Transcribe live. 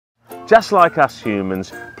Just like us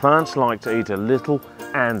humans, plants like to eat a little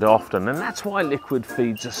and often, and that's why liquid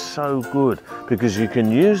feeds are so good, because you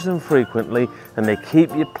can use them frequently and they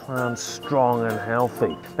keep your plants strong and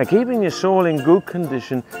healthy. Now, keeping your soil in good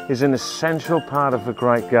condition is an essential part of a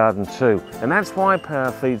great garden too, and that's why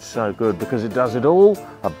Powerfeed's so good, because it does it all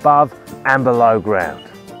above and below ground.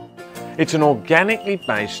 It's an organically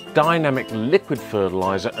based dynamic liquid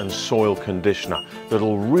fertiliser and soil conditioner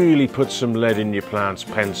that'll really put some lead in your plant's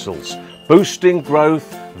pencils, boosting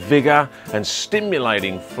growth, vigour and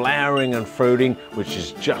stimulating flowering and fruiting, which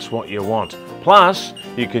is just what you want. Plus,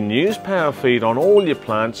 you can use PowerFeed on all your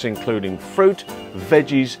plants, including fruit,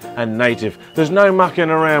 veggies and native. There's no mucking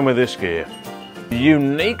around with this gear. The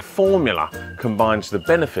unique formula combines the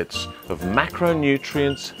benefits of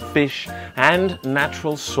macronutrients, fish and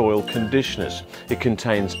natural soil conditioners. It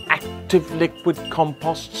contains active liquid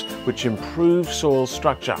composts which improve soil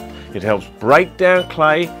structure. It helps break down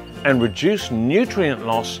clay and reduce nutrient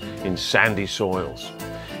loss in sandy soils.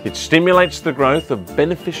 It stimulates the growth of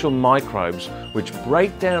beneficial microbes which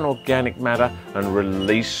break down organic matter and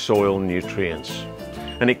release soil nutrients.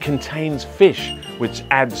 And it contains fish, which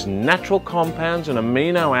adds natural compounds and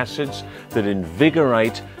amino acids that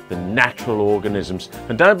invigorate the natural organisms.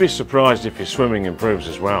 And don't be surprised if your swimming improves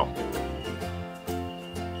as well.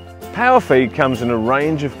 PowerFeed comes in a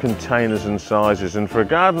range of containers and sizes, and for a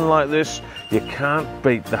garden like this, you can't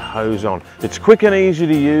beat the hose on. It's quick and easy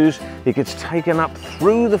to use. It gets taken up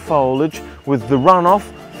through the foliage with the runoff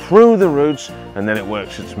through the roots, and then it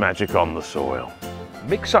works its magic on the soil.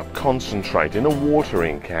 Mix up concentrate in a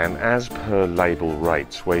watering can as per label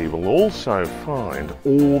rates, where you will also find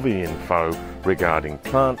all the info regarding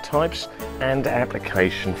plant types and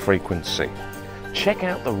application frequency. Check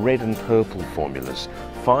out the red and purple formulas,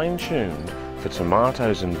 fine-tuned for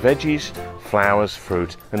tomatoes and veggies, flowers,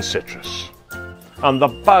 fruit and citrus. And the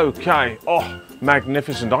bouquet, oh,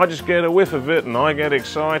 magnificent. I just get a whiff of it and I get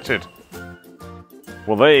excited.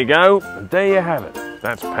 Well, there you go, and there you have it.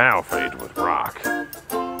 That's PowerFeed with